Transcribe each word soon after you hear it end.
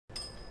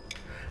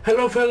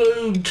Hello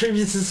fellow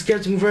tributes, this is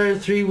Catching Fire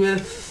 3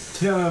 with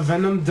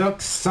Venom Duck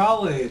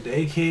Solid,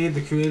 aka the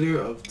creator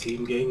of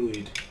Team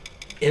Gangweed.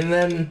 And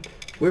then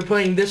we're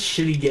playing this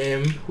shitty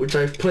game, which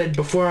I've played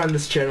before on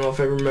this channel if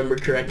I remember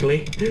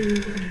correctly.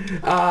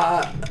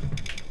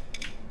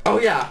 Oh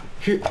yeah,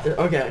 here,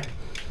 okay.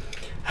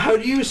 How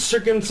do you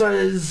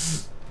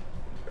circumcise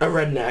a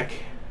redneck?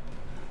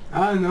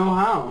 I don't know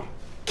how.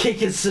 Kick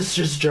his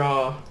sister's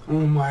jaw. Oh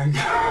my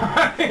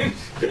god.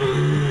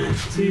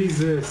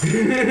 Jesus.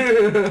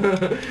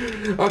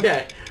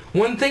 Okay,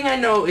 one thing I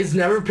know is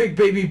never pick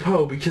Baby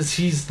Poe because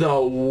he's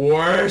the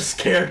worst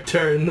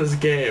character in this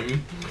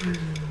game.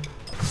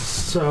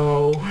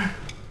 So,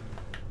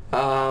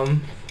 I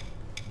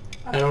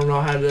don't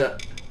know how to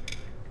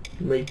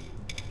make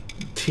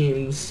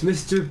teams.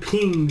 Mr.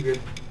 Ping.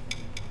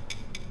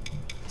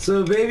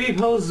 So Baby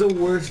Poe's the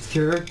worst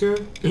character?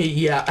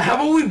 Yeah, how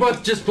about we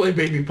both just play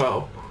Baby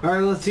Poe?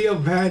 Alright, let's see how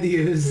bad he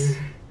is.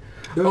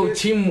 Oh,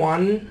 team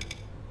 1?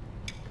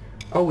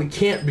 Oh, we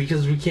can't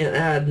because we can't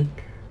add...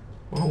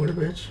 Oh, what a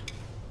bitch.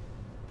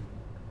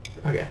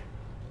 Okay.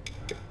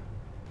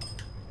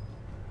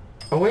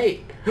 Oh,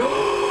 wait.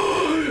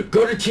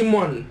 Go to team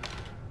 1.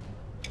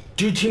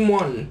 Do team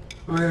 1.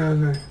 Oh yeah,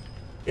 okay.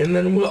 And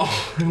then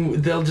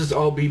they'll just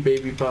all be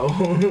Baby Poe.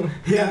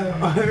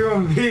 Yeah,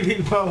 everyone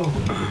Baby Poe.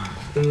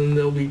 And then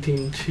there'll be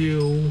team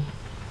 2.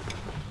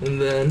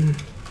 And then...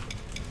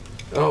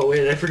 Oh,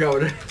 wait, I forgot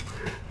what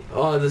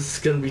Oh, this is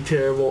gonna be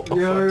terrible. Oh,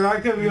 yeah, we're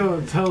not gonna be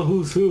able to tell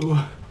who's who.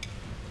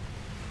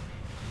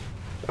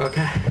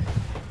 Okay.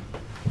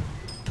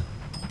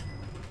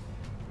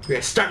 Okay,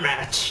 start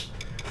match.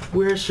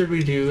 Where should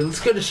we do?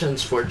 Let's go to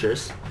Shen's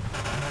Fortress.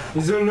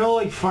 Is there no,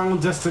 like, Final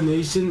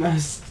Destination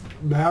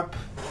map?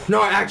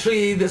 No,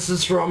 actually, this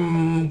is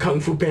from Kung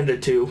Fu Panda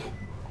 2.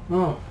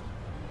 Oh.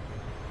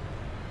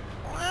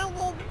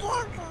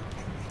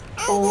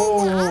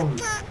 Oh.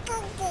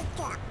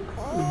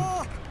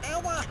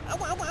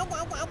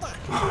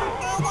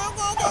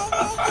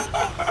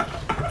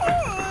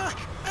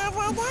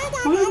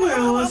 What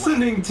am I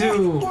listening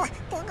to?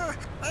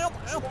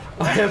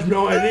 I have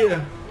no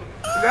idea.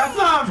 That's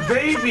not a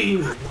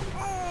baby.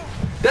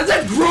 That's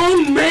a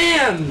grown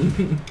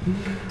man!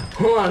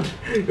 Hold on,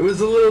 it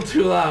was a little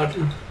too loud.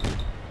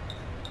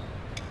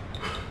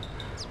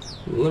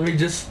 Let me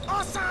just...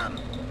 Awesome!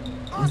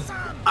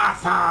 Awesome!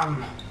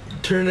 Awesome!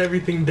 Turn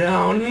everything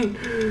down.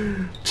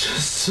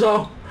 Just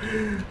so...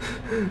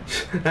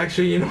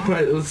 Actually, you know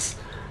what, let's...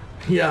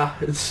 Yeah,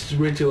 it's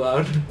way too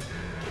loud.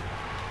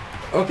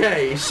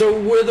 Okay, so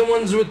we're the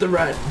ones with the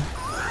red.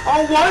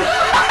 Oh, what?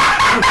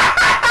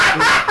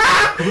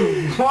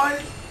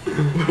 What? I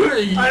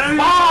don't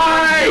know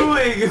what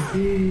I'm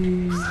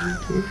doing.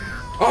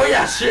 Oh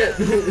yeah, shit.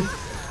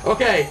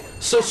 Okay,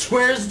 so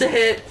squares to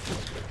hit.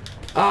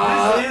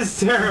 This is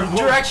terrible.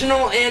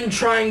 Directional and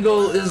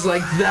triangle is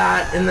like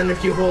that, and then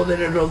if you hold it,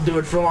 it'll do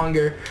it for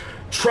longer.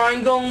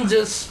 Triangle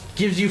just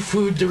gives you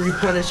food to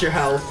replenish your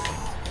health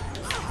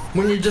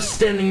when you're just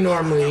standing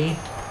normally.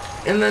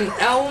 And then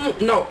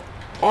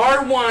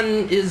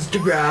R1 is to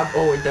grab.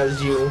 Oh wait, that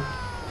was you.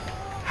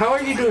 How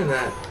are you doing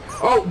that?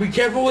 Oh, be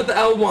careful with the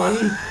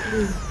L1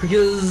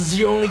 because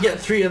you only get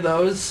 3 of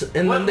those,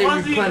 and then they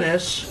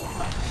replenish.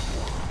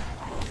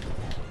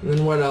 And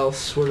then what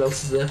else? What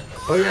else is there?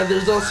 Oh yeah,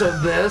 there's also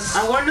this.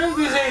 I wonder if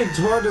there's any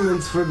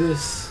tournaments for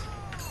this.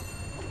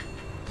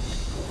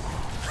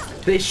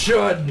 They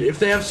should. If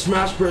they have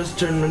Smash Bros.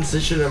 Tournaments, they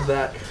should have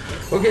that.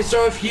 Okay,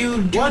 so if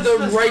you do the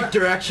right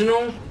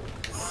directional...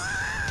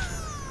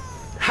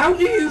 How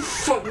do you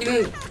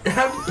fucking...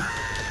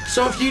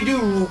 So if you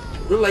do,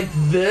 like,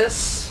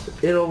 this,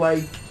 it'll,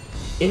 like...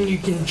 And you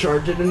can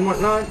charge it and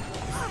whatnot.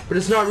 But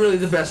it's not really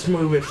the best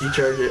move if you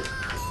charge it.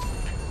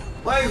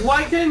 Like,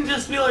 why can't it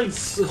just be, like,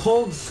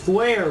 hold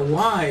square?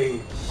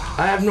 Why?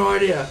 I have no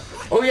idea.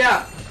 Oh,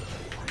 yeah.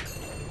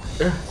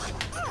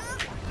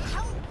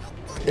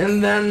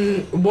 And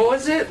then, what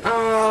was it?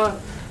 R2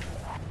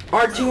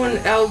 and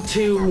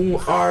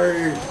L2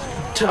 are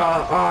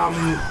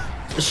to,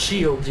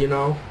 shield, you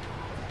know?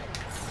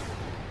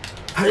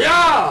 Hiya!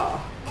 I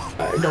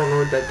don't know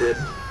what that did.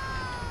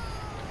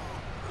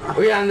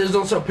 Oh yeah, and there's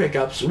also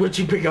pickups, which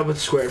you pick up with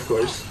square, of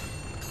course.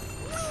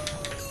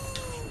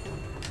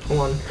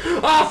 Hold on.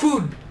 Ah,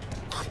 food!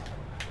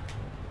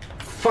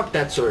 Fuck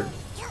that sword.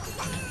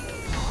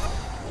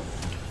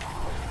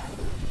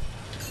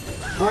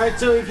 Alright,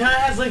 so he kinda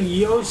has like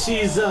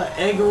Yoshi's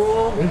egg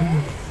roll.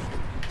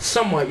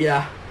 Somewhat,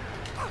 yeah.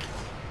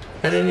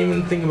 I didn't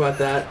even think about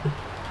that.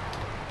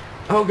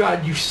 Oh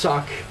god, you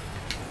suck.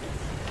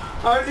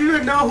 I don't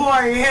even know who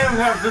I am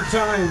half the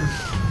time.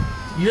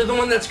 You're the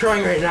one that's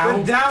crying right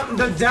now. The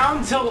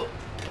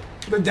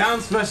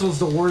down special is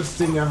the worst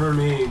thing ever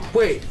made.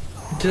 Wait,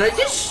 did I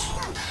just...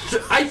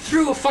 I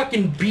threw a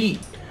fucking beat.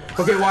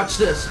 Okay, watch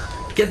this.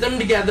 Get them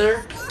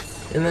together,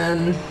 and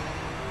then...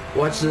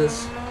 Watch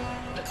this.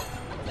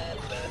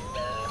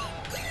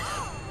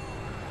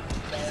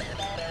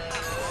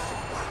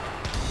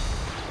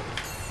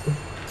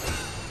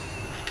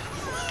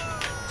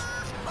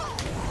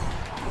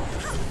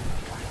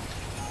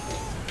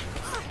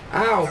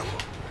 Ow.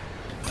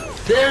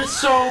 They're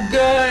so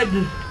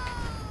good.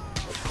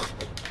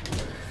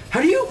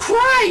 How do you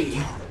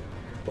cry?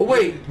 Oh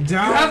wait, you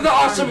have the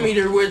awesome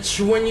meter, which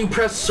when you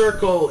press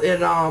circle,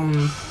 it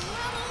I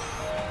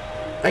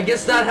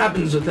guess that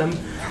happens with them.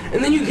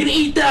 And then you can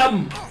eat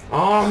them!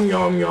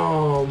 Yum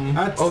yum.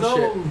 That's oh so...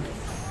 shit.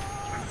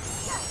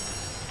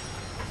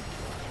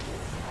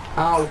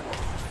 Ow.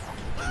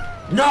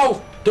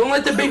 No! Don't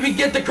let the baby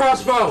get the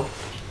crossbow!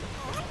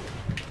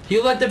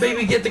 You let the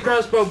baby get the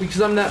crossbow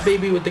because I'm that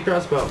baby with the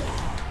crossbow.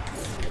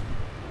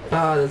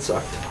 Ah, that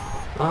sucked.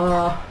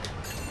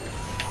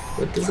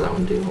 What does that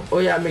one do? Oh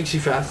yeah, it makes you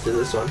faster,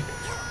 this one.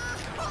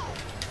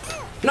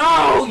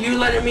 No! You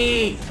letting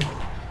me eat!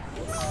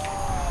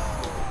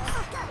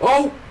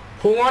 Oh!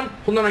 Hold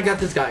on, I got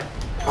this guy.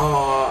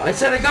 I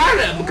said I got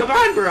him! Come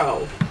on,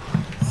 bro!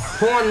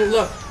 Hold on,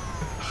 look.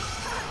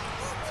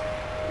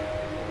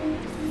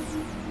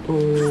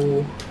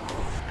 Oh.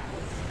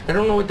 I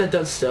don't know what that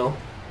does still.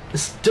 I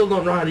still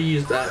don't know how to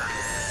use that.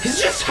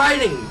 He's just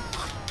hiding!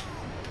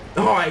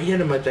 Oh, I hit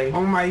him, I think.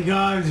 Oh my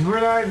god, we're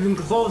not even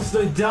close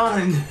to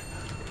done.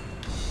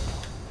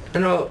 I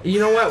know, you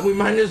know what? We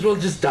might as well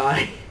just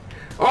die.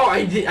 Oh,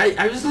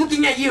 I was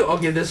looking at you!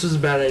 Okay, this was a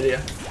bad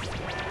idea.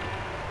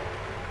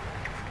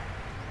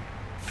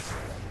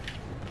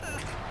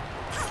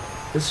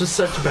 This was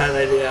such a bad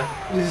idea.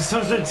 This is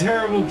such a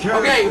terrible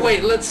character. Okay,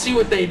 wait, let's see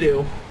what they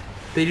do.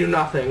 They do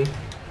nothing.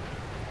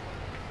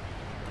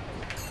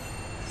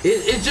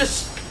 It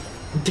just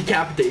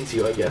decapitates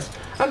you, I guess.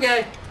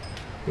 Okay.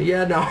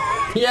 Yeah, no.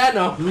 Yeah,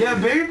 no. Yeah,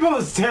 Baby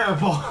Po's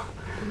terrible.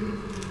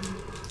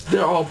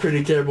 They're all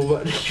pretty terrible,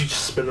 but you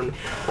just spit on me.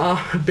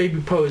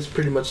 Baby Po is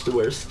pretty much the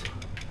worst.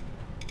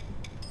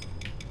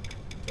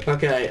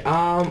 Okay,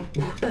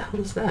 what the hell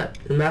is that?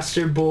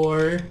 Master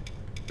Boar,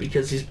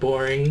 because he's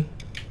boring.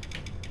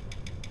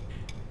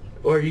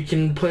 Or you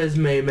can play as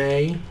Mei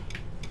Mei.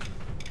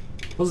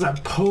 Was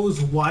that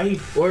Po's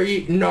wife? Or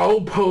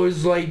no,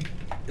 Po's like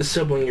a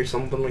sibling or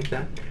something like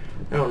that.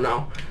 I don't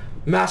know.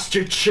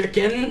 Master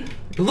Chicken.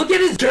 Look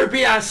at his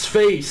derpy ass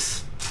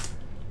face.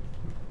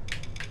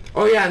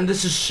 Oh yeah, and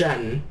this is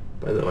Shen,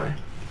 by the way.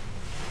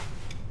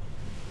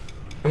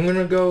 I'm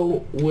gonna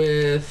go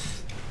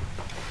with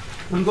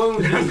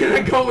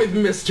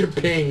Mr.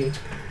 Ping.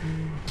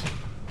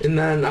 And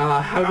then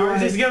how do I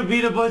just gonna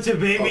beat a bunch of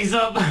babies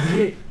up?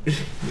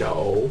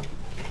 No.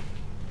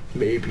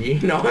 Maybe.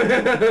 No.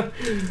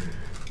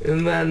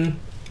 And then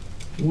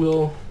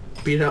we'll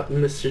beat up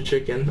Mr.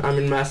 Chicken. I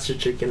mean Master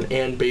Chicken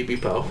and Baby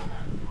Po.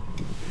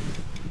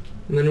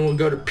 And then we'll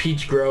go to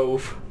Peach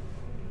Grove.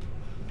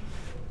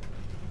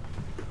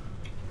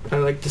 I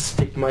like to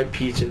stick my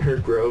peach in her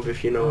grove,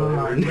 if you know what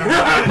I mean.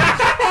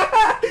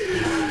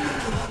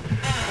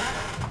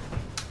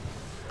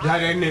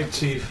 That ain't it,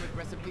 Chief.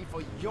 Recipe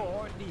for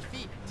your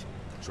defeat.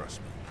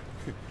 Trust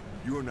me,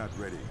 you're not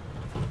ready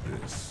for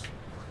this.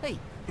 Hey,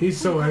 He's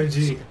so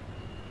edgy.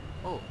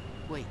 oh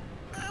wait.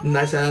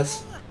 Nice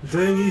ass.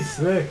 Dang, he's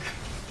thick.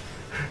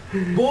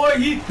 Boy,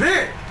 he's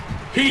thick!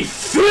 He's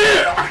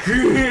sick!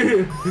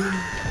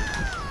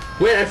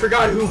 Wait, I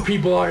forgot who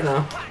people are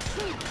now.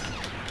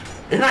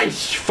 And I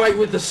fight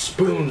with a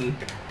spoon.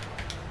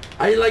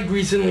 I like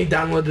recently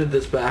downloaded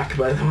this back,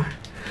 by the way.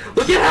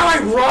 Look at how I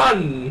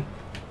run!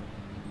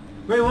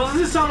 Wait, wasn't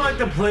this on like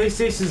the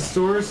PlayStation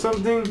Store or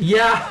something?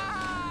 Yeah,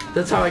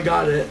 that's how I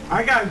got it.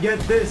 I gotta get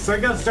this. I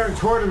gotta start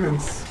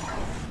tournaments.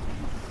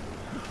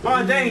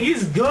 Oh dang,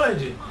 he's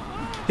good.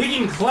 He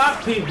can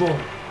clap people.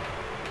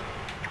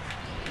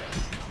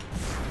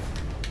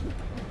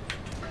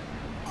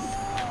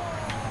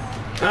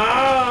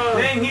 Oh.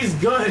 Dang, he's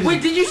good.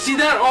 Wait, did you see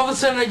that? All of a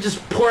sudden I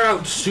just pour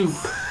out soup.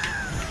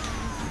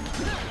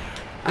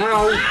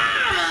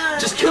 Ow.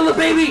 Just kill the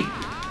baby.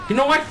 You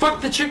know what?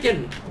 Fuck the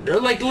chicken. Or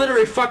like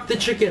literally fuck the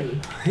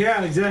chicken.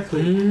 Yeah,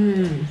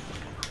 exactly.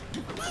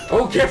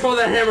 Oh, careful with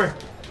that hammer.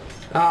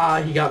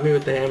 Ah, he got me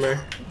with the hammer.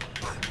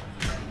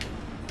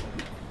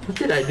 What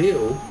did I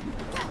do?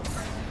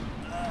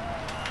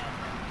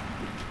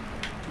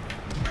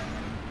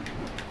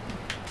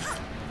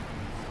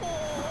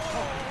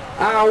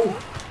 Ow.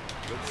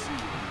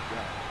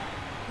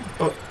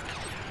 Oh.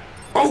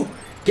 Oh,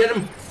 get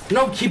him.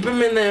 No, keep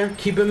him in there.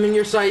 Keep him in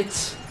your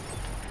sights.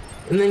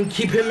 And then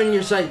keep him in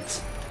your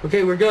sights.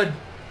 Okay, we're good.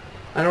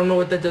 I don't know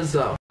what that does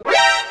though.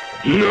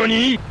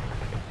 NANI?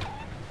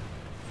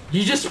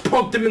 You just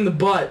poked him in the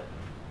butt.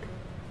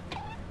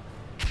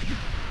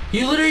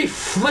 You literally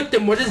flicked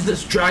him. What is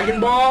this, Dragon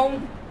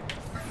Ball?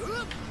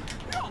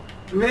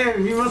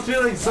 Man, he must be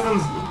like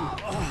someone's...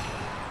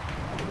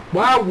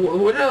 Wow,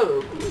 what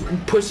a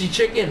pussy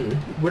chicken.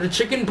 What a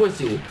chicken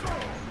pussy.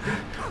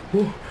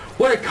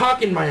 What a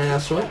cock in my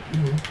ass, what?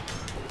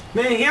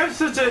 Man, he has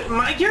such a...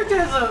 My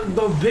character has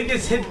the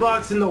biggest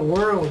hitbox in the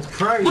world.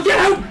 Christ. Look at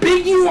how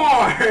big you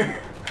are!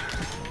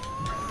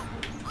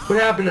 What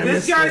happened?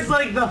 This guy's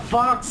like the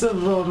fox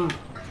of,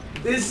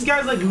 This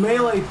guy's like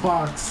Melee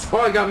Fox.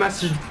 Oh, I got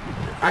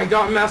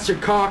Master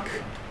Cock.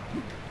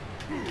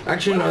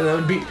 Actually, no, that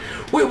would be...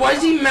 Wait, why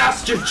is he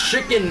Master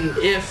Chicken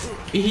if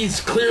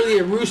he's clearly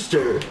a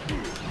rooster?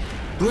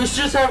 We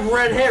should just have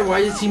red hair. Why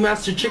is he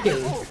Master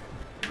Chicken?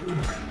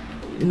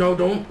 No,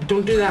 don't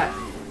do that.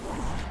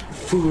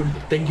 Food.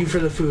 Thank you for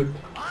the food.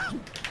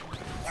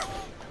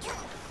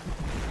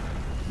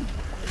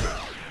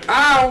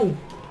 Ow!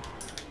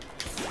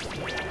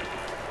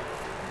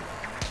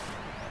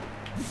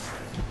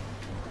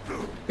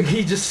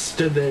 He just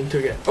stood there and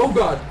took it. Oh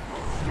god!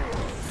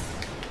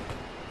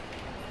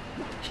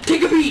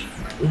 Take a beat!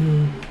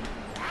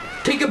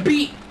 Take a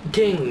beat,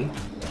 King!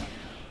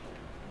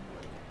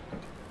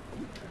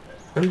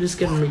 I'm just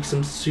gonna make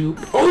some soup.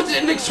 Oh, it's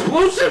an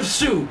explosive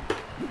soup!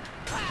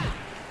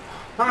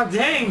 Oh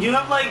dang, you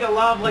have like a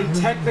lot of like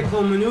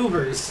technical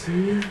maneuvers.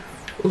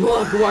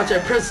 Look, watch, I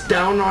pressed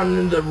down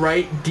on the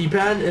right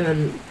D-pad and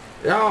then...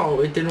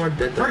 Oh, it didn't work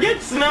that time.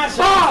 Forget Smash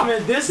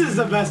Ultimate, this is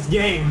the best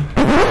game.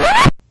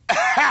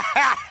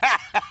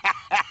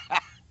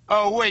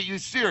 Oh, wait, you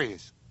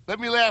serious? Let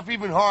me laugh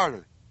even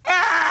harder.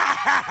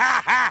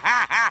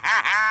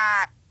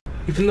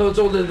 Even though it's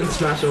older than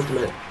Smash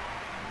Ultimate.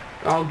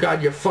 Oh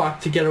god, you're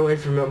fucked to get away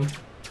from him.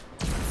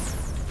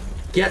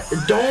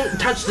 Don't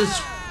touch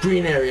this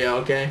green area,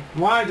 okay?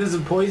 Why? Does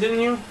it poison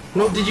you?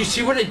 No, did you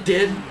see what it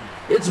did?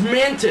 It's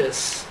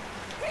Mantis.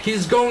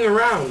 He's going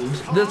around.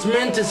 That's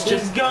Mantis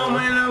just... He's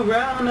going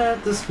around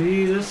at the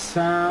speed of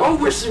sound. Oh,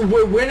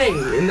 we're winning,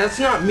 and that's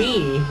not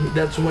me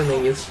that's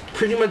winning. It's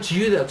pretty much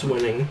you that's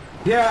winning.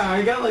 Yeah,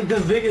 I got like the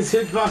biggest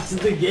hitbox in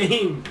the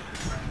game.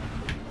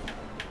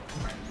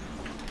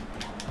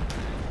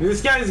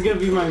 This guy's gonna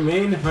be my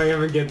main if I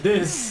ever get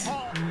this.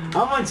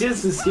 How much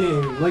is this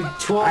game? Like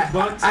 12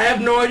 bucks? I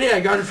have no idea. I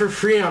got it for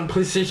free on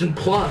PlayStation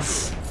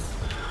Plus.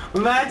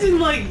 Imagine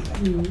like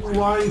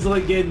wanting to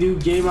like get a new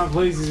game on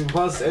PlayStation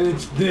Plus and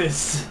it's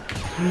this.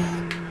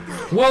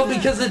 Well,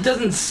 because it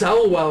doesn't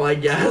sell well, I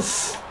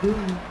guess.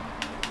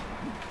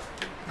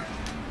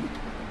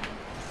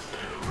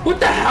 What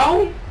the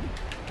hell?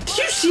 Did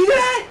you see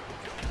that?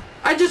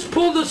 I just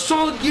pulled a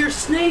Solid Gear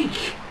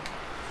Snake.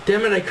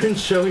 Damn it, I couldn't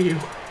show you.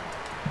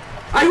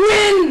 I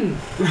win!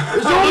 It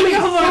was all me.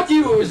 Fuck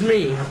you, it was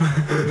me.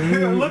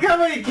 Look how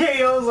many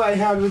KOs I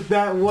had with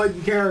that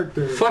one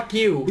character. Fuck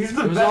you. He's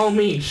the it was best. all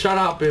me. Shut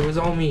up, it was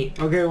all me.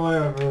 Okay,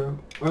 whatever.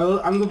 Well,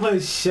 I'm gonna play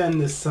Shen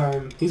this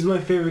time. He's my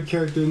favorite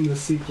character in the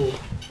sequel.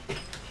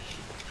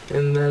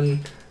 And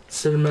then,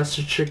 instead of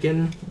Master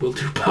Chicken, we'll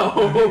do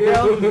Poe.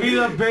 Yeah, beat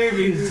up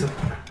babies.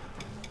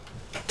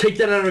 Take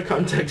that out of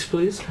context,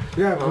 please.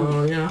 Yeah.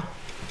 Yeah.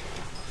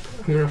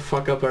 I'm gonna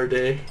fuck up our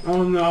day.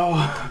 Oh no.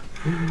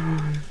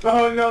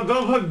 Oh no,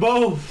 don't put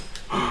both.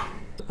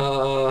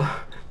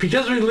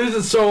 Because we lose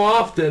it so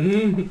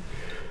often.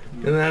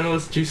 And then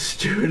let's do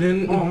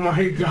student. Oh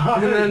my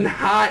god. And then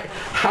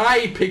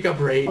high pickup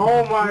rate.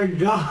 Oh my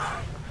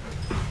god.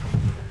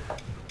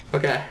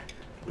 Okay.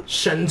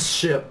 Shen's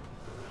ship.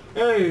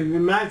 Hey, it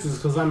matches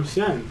because I'm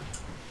Shen.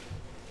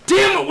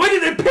 Damn it, why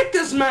did I pick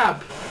this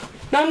map?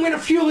 Now I'm gonna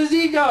fuel his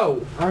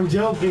ego. I'm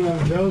joking,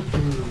 I'm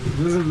joking. It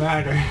doesn't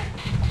matter.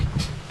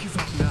 Give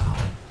up now.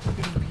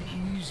 It'll be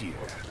easier.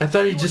 I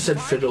thought he just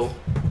said fiddle.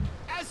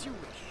 As you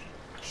wish.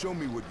 Show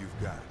me what you've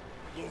got.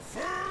 The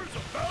fur's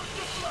about to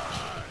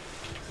fly.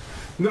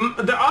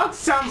 The Ox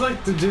sounds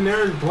like the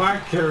generic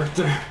black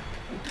character.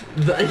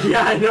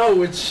 Yeah, I know,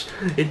 which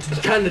it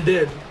kind of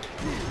did.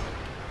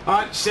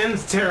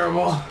 Shen's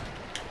terrible.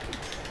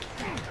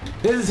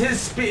 His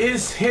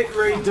hit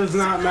rate does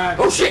not match.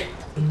 Oh shit!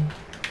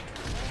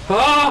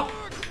 Oh!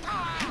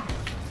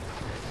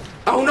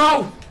 Oh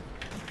no!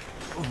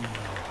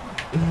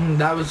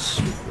 That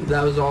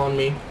was all on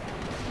me.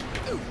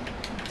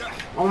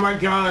 Oh my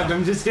god,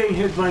 I'm just getting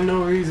hit by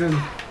no reason.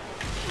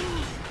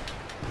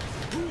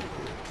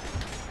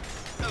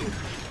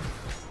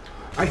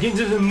 I can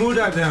just mood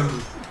at them.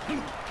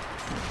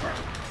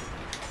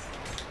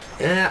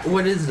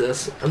 What is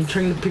this? I'm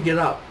trying to pick it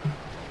up.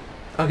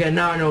 Okay,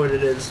 now I know what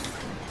it is.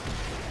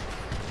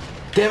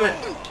 Damn it!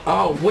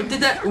 Oh, what does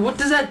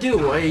that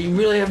do? I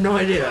really have no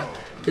idea.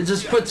 It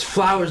just puts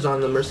flowers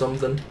on them or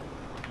something.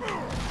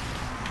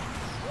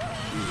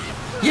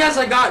 Yes,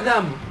 I got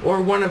them!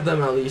 Or one of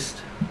them at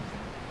least.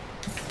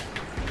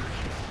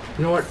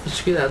 You know what?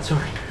 Screw that,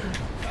 sorry.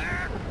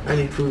 I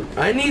need food.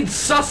 I need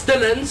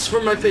sustenance for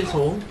my face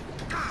hole.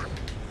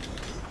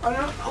 I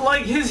don't,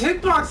 like, his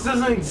hitbox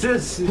doesn't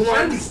exist.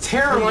 It's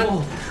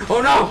terrible.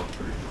 Oh no!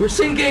 We're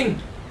sinking!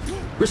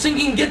 We're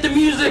sinking! Get the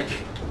music!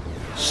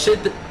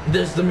 Shit,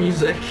 there's the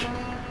music.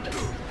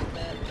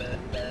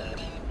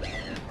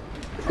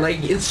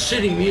 Like, it's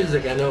shitty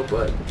music, I know,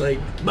 but, like...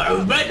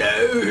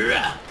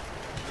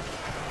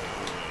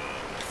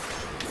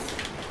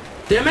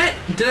 Damn it!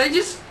 Did I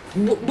just...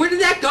 Where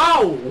did that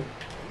go?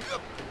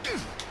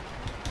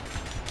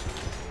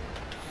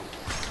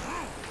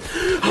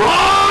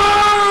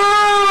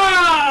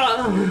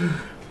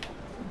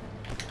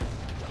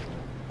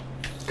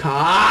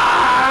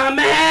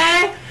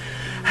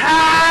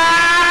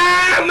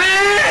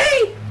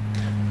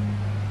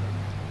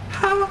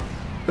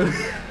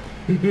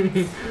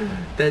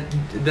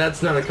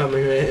 That's not a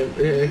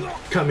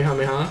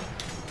Kamehameha.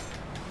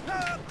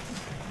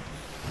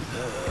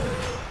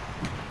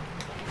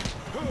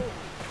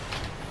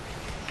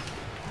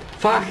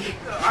 Fuck.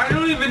 I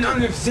don't even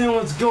understand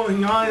what's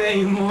going on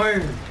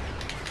anymore.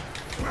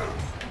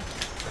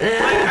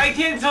 I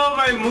can't tell if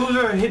my moves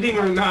are hitting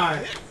or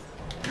not.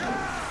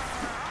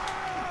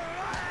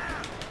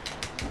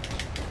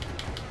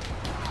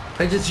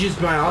 I just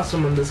used my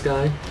awesome on this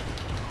guy.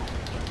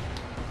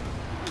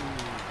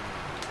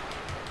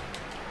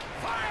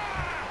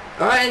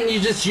 And you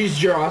just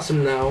used your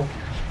awesome now,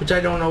 which I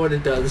don't know what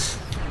it does.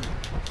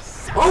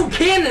 Oh,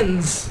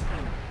 cannons!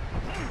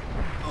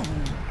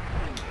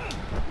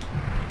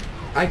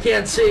 I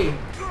can't see.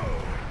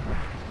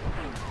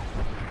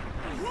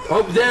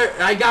 Oh, there,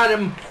 I got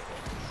him.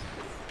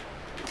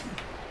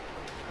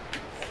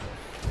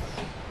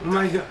 Oh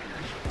my god.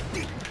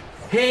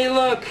 Hey,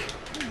 look.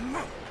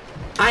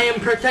 I am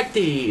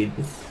protected.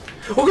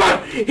 Oh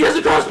god, he has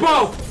a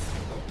crossbow!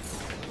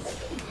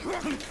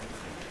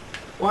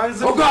 Why is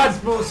the Oh god,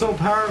 crossbow so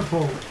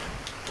powerful?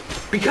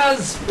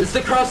 because it's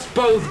the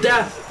crossbow of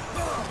death.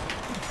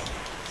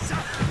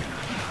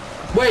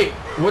 Wait,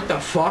 what the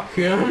fuck?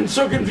 I'm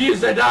so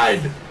confused, I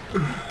died.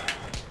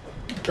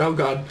 Oh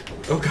god,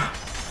 oh god.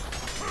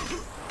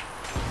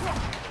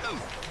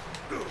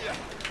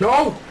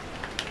 No!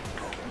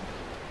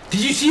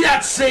 Did you see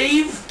that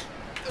save?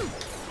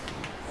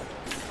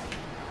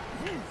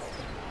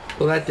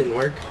 Well, that didn't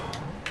work.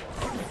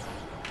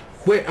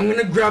 Wait, I'm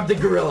gonna grab the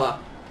gorilla.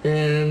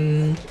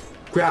 And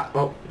grab...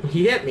 Oh,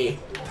 he hit me.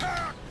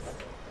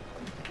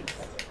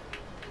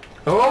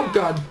 Oh,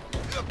 God.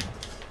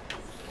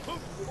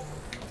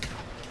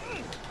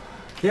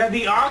 Yeah,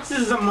 the Ox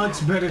is a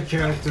much better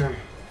character.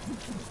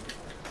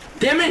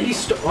 Damn it, he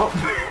stole...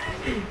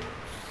 Oh.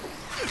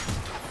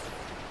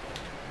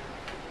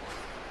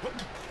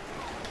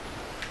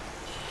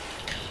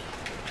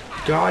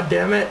 God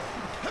damn it.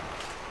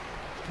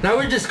 Now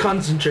we're just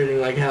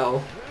concentrating like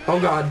hell. Oh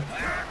god.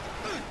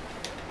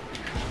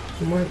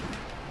 What?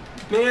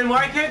 Man,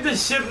 why can't the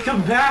ship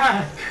come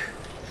back?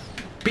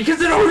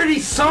 Because it already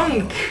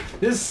sunk!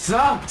 This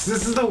sucks.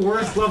 This is the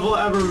worst level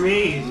ever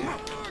made.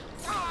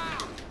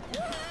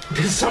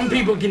 Some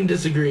people can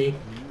disagree.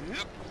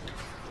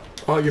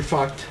 Oh, you're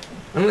fucked.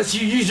 Unless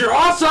you use your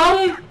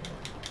awesome!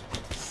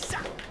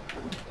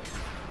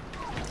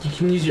 You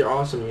can use your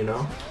awesome, you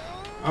know.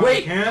 Oh,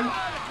 Wait! I can?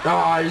 Oh,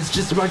 I was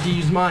just about to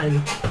use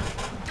mine.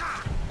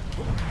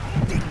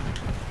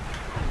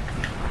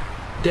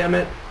 Damn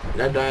it.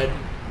 I died.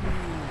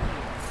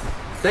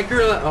 That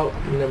gorilla... Oh,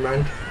 never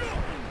mind.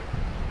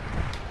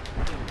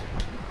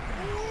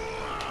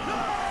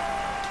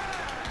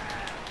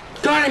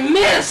 God, I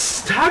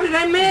missed! How did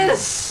I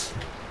miss?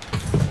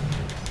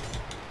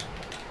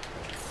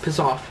 Piss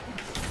off.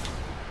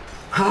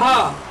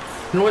 Haha!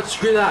 You know what?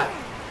 Screw that.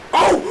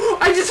 Oh!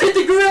 I just hit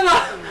the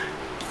gorilla!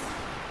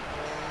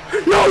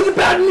 No, the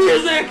bad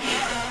music!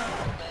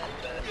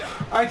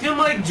 I can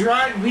like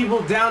drag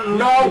people down.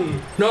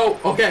 No,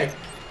 okay.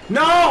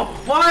 No!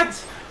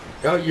 What?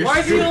 Oh, you're Why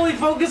is he only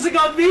focusing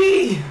on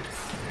me?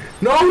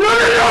 No!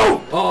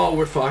 Oh,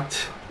 we're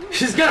fucked.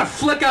 She's gonna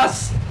flick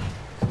us.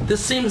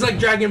 This seems like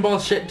Dragon Ball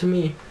shit to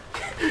me.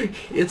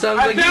 It sounds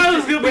like I thought it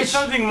was gonna be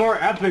something more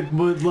epic,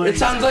 but like... It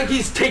sounds like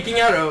he's taking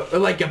out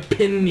like a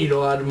pin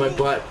needle out of my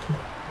butt.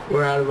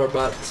 Or out of our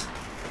butts.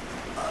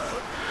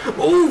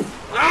 Ooh!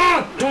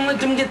 Ah! Don't let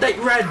them get that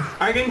red!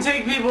 I can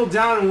take people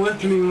down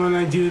with me when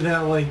I do that,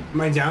 like,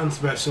 my down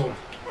special.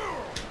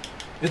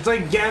 It's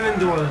like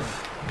Ganondorf.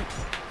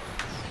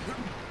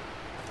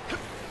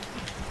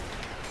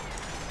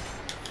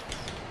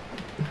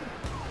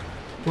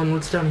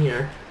 What's down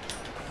here?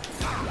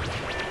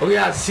 Oh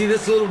yeah, see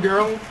this little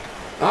girl?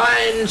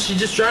 And she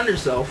just drowned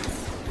herself.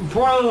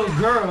 Poor little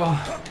girl.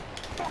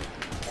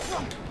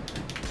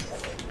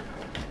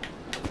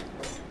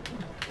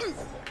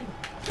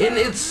 And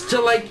it's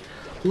to like,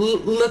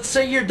 let's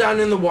say you're down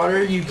in the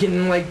water, you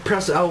can like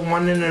press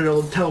L1 and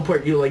it'll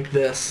teleport you like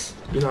this,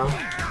 you know?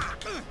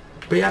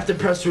 But you have to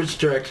press which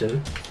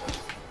direction.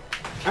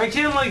 I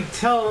can't like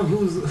tell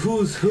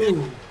who's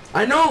who.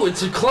 I know,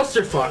 it's a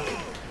clusterfuck.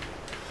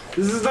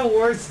 This is the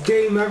worst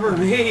game ever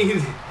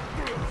made.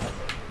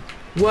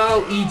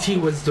 Well, E.T.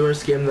 was the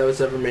worst game that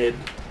was ever made.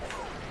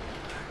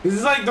 This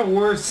is like the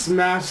worst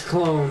Smash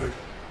clone.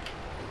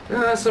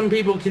 Some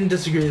people can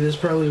disagree, there's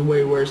probably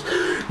way worse.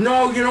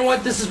 No, you know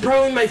what, this is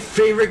probably my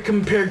favorite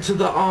compared to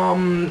the,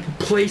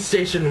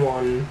 PlayStation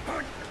one.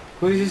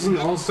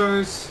 PlayStation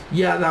All-Stars?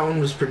 Yeah, that one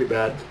was pretty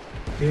bad.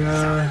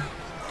 Yeah.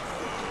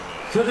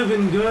 Could have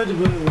been good,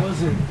 but it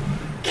wasn't.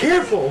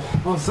 Careful!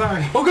 Oh,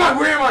 sorry. Oh god,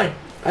 where am I?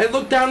 I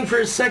looked down for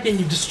a second,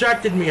 you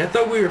distracted me. I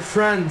thought we were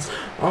friends.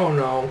 Oh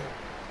no.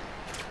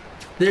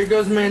 There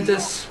goes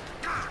Mantis.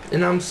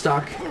 And I'm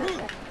stuck.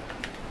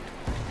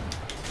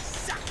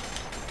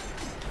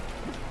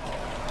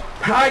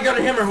 I got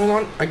a hammer, hold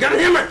on. I got a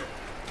hammer!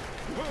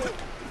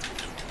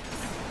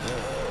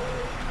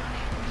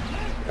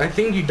 I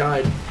think you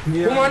died.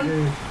 Yeah, hold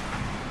on.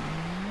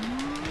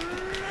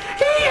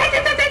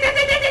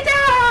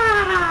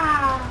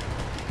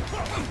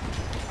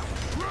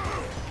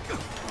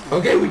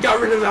 Okay, we got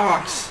rid of the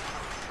ox.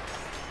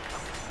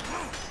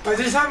 I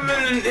just haven't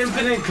been an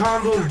infinite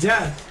combo of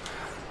death.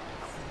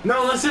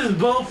 No, let's just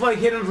both like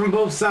hit him from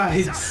both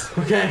sides.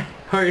 Okay,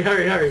 hurry,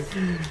 hurry, hurry.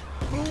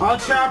 I'll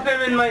trap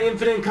him in my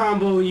infinite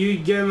combo. You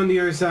get him on the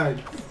other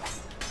side.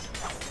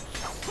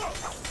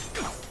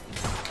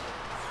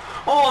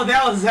 Oh,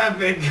 that was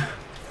epic.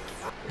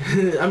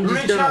 I'm just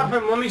Let me trap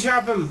him. Let me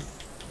trap him.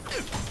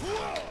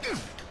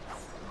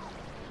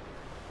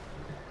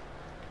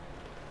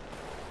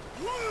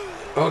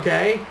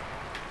 Okay.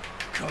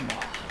 Come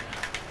on.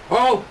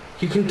 Oh,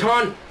 you can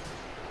taunt.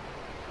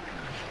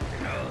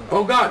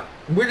 Oh god,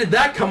 where did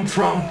that come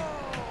from?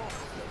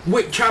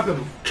 Wait, chop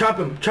him, chop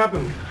him, chop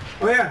him.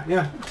 Oh yeah,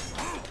 yeah.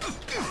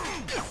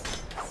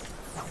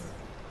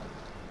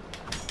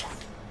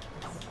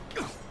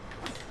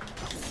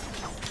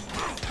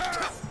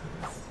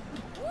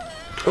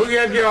 Oh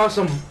yeah, you're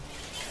awesome.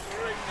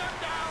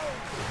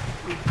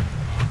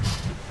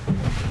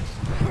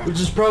 Which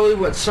is probably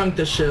what sunk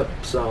the ship,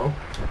 so.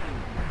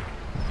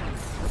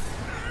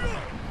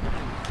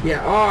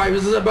 Yeah, oh, I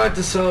was about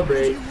to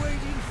celebrate.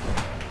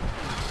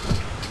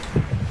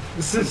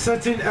 This is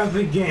such an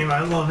epic game.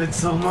 I love it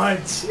so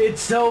much.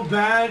 It's so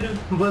bad,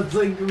 but it's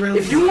like really.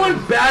 If you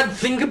want bad,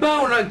 think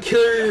about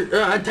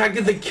Attack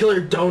of the Killer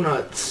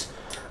Donuts.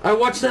 I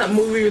watched that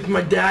movie with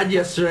my dad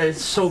yesterday.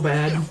 It's so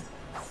bad.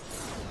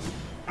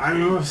 I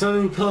remember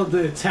something called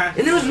the Attack.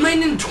 And it was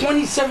made in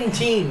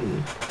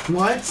 2017.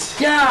 What?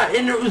 Yeah,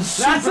 and it was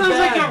super That sounds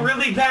bad. like a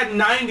really bad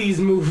 90s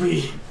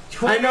movie.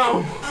 I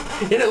know.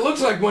 And it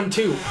looks like one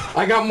too.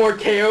 I got more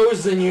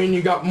KOs than you and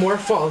you got more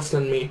faults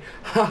than me.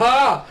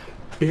 Haha!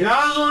 Yeah,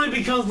 that was only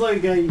because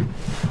like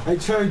I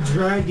tried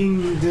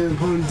dragging the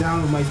opponent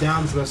down with my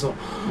down special.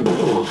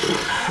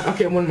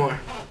 Okay, one more.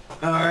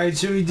 Alright,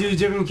 should we do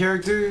different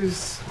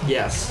characters?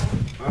 Yes.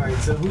 Alright,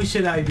 so who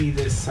should I be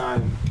this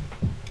time?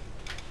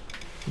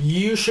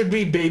 You should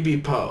be Baby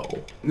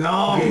Poe.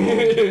 No!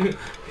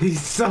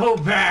 He's so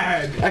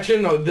bad!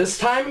 Actually, no. This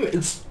time,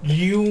 it's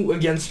you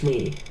against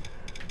me.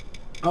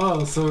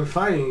 Oh, so we're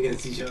fighting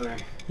against each other.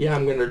 Yeah,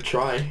 I'm gonna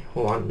try.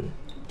 Hold on.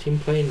 Team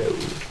play, no.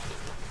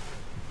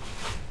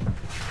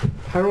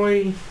 How do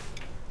I...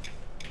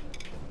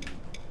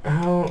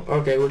 How...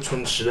 Okay, which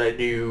one should I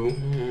do?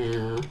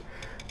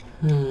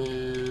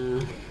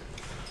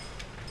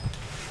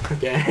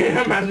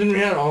 Okay, imagine we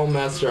had all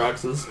Master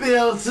Oxes.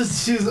 Yeah, let's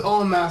just choose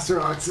all Master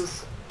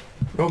Oxes.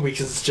 Oh,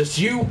 because it's just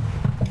you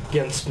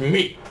against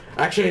me.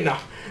 Actually, no.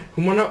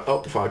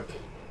 Oh, fuck.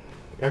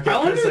 Okay, I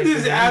wonder press if X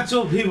there's again.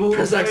 actual people who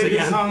Press X play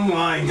this again.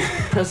 online.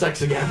 Press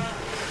X again.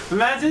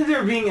 Imagine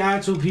there being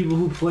actual people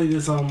who play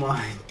this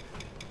online.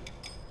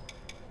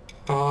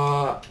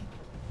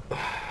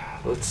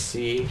 Let's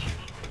see.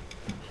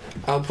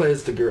 I'll play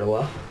as the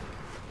gorilla.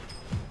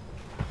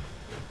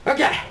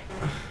 Okay.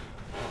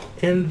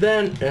 And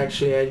then,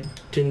 actually, I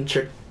didn't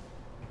check.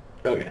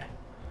 Okay.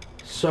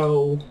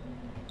 So,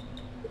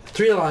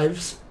 3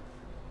 lives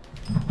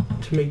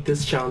to make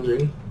this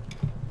challenging.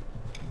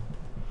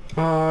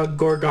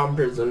 Gorgon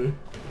Prison.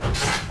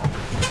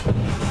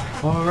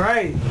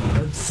 Alright,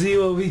 let's see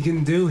what we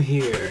can do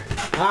here.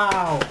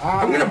 Ow, ow.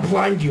 I'm gonna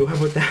blind you. How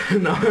about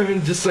that? No,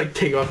 and just like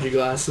take off your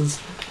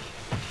glasses.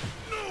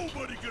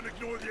 Nobody can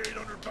ignore the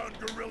 800-pound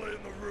gorilla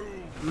in the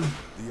room.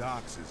 The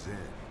ox is in.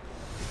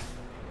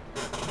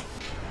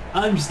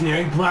 I'm just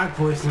nearing Black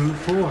Voice number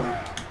 4.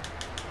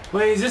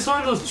 Wait, is this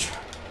one of those...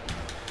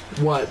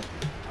 What?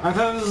 I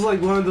thought this was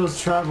like one of those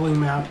traveling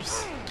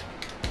maps.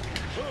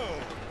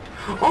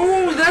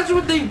 Oh, that's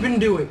what they've been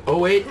doing. Oh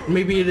wait,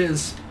 maybe it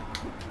is.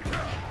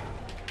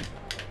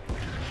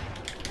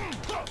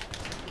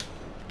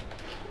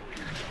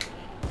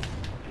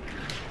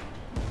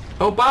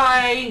 Oh,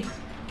 bye!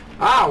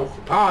 Ow!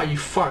 Ah, you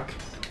fuck.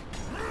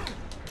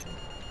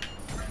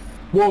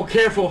 Whoa,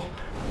 careful.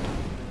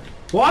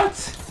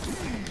 What?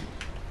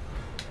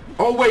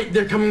 Oh wait,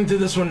 they're coming to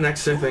this one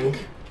next, I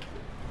think.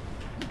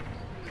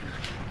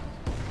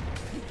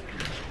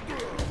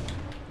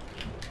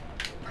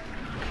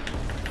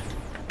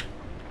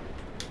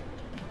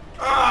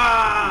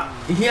 Ah!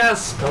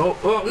 Yes! Oh,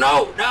 oh,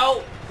 no,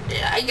 no!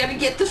 Yeah, I gotta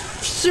get the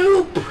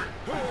soup!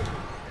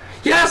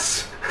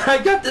 Yes! I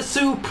got the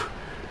soup!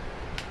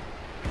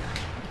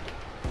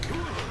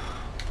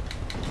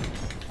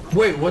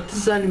 Wait, what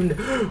does that even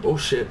do? Oh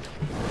shit.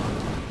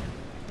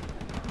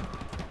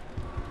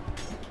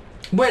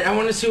 Wait, I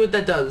want to see what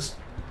that does.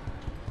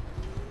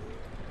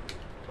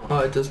 Oh,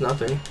 it does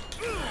nothing.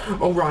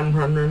 Oh, run,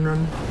 run, run,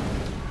 run.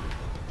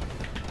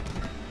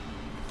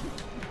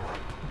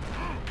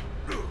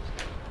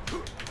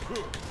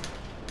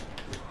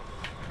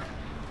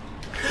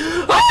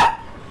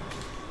 Ah!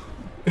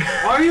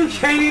 Are you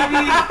kidding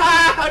me?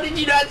 How did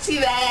you not see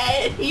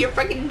that? You're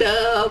fucking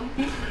dumb.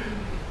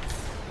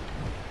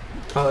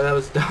 Oh, that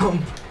was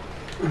dumb.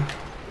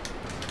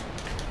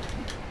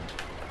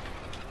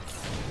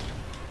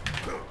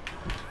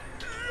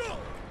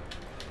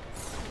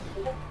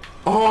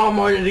 Oh, I'm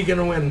already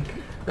gonna win.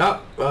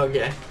 Oh,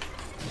 okay.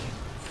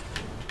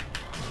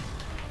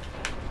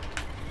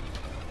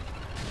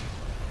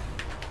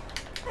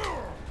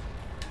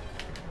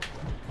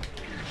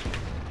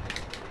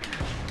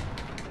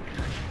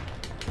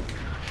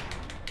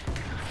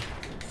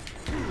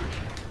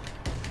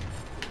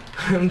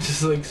 I'm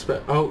just like,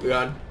 oh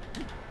god.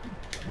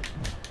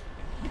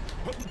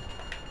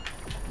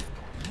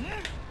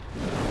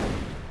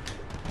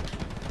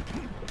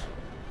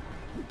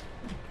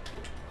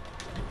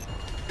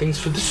 Thanks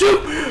for the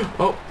soup!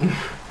 Oh.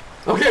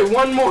 Okay,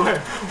 one more.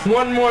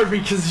 One more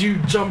because you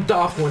jumped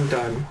off one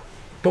time.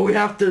 But we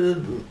have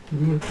to...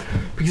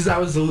 Because that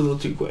was a little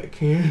too quick.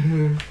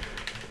 You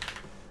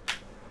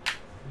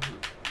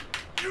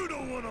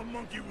don't want to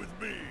monkey with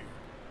me.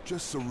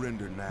 Just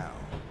surrender now.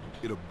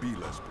 It'll be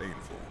less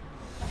painful.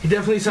 He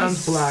definitely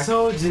sounds black.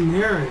 So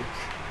generic.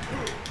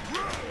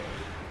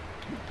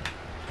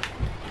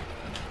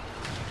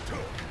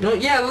 No,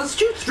 yeah, let's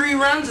do 3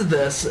 rounds of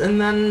this, and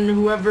then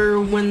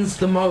whoever wins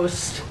the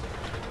most.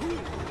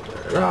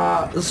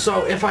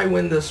 So if I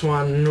win this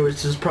one,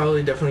 which is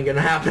probably definitely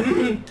gonna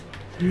happen,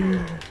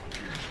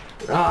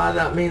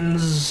 that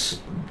means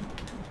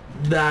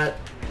that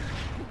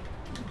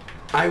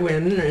I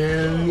win,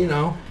 and you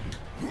know.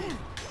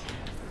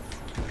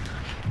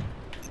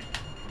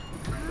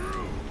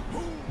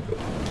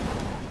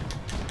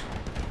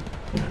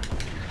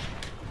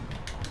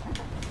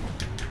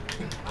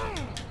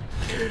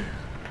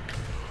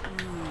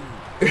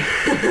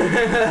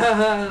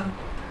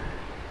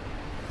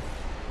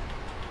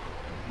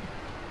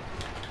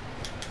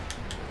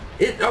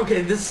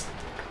 Okay, this...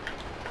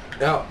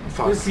 Oh,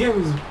 fuck. This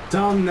game is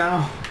dumb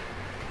now.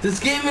 This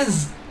game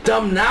is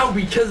dumb now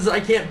because I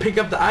can't pick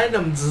up the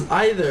items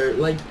either.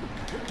 Like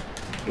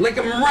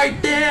I'm right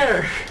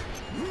there!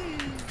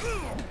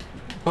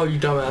 Oh, you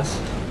dumbass.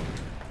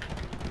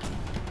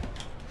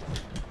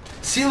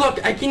 See,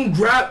 look, I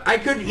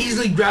could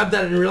easily grab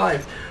that in real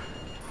life.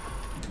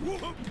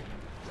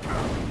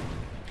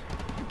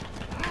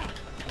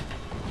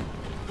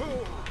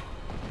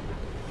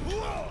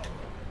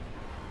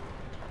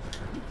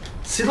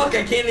 See, look,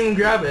 I can't even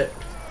grab it.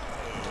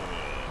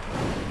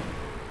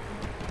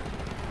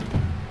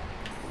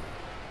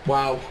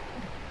 Wow.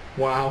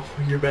 Wow,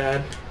 you're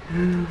bad.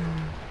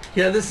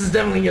 Yeah, this is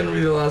definitely gonna be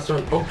the last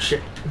one. Oh,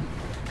 shit.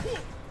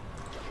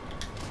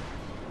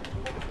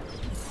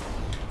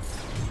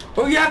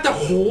 Oh, you have to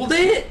hold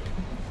it?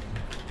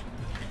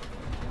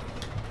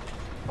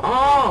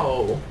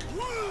 Oh.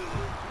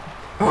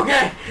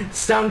 Okay,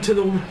 it's down to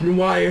the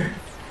wire.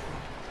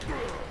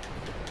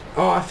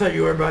 Oh, I thought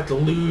you were about to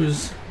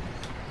lose.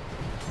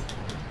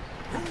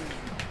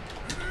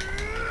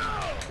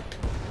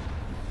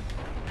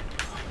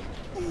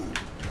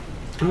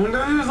 I wonder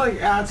if there's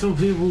like actual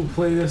people who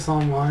play this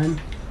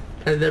online.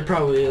 There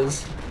probably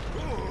is.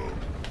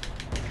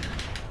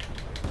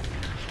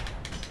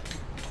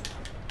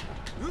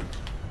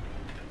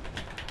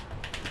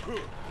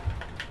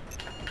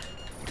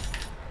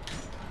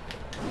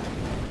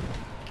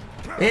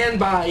 And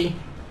bye.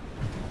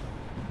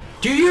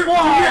 Do your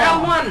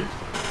L1.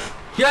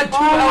 You had 2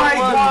 L1s. Oh my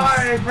god,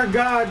 I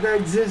forgot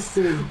that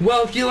existed.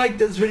 Well, if you like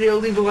this video,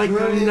 leave a like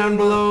comment down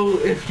below.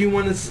 If you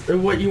want to,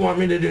 what you want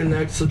me to do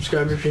next,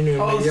 subscribe if you're new.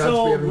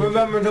 Also,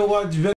 remember to watch videos.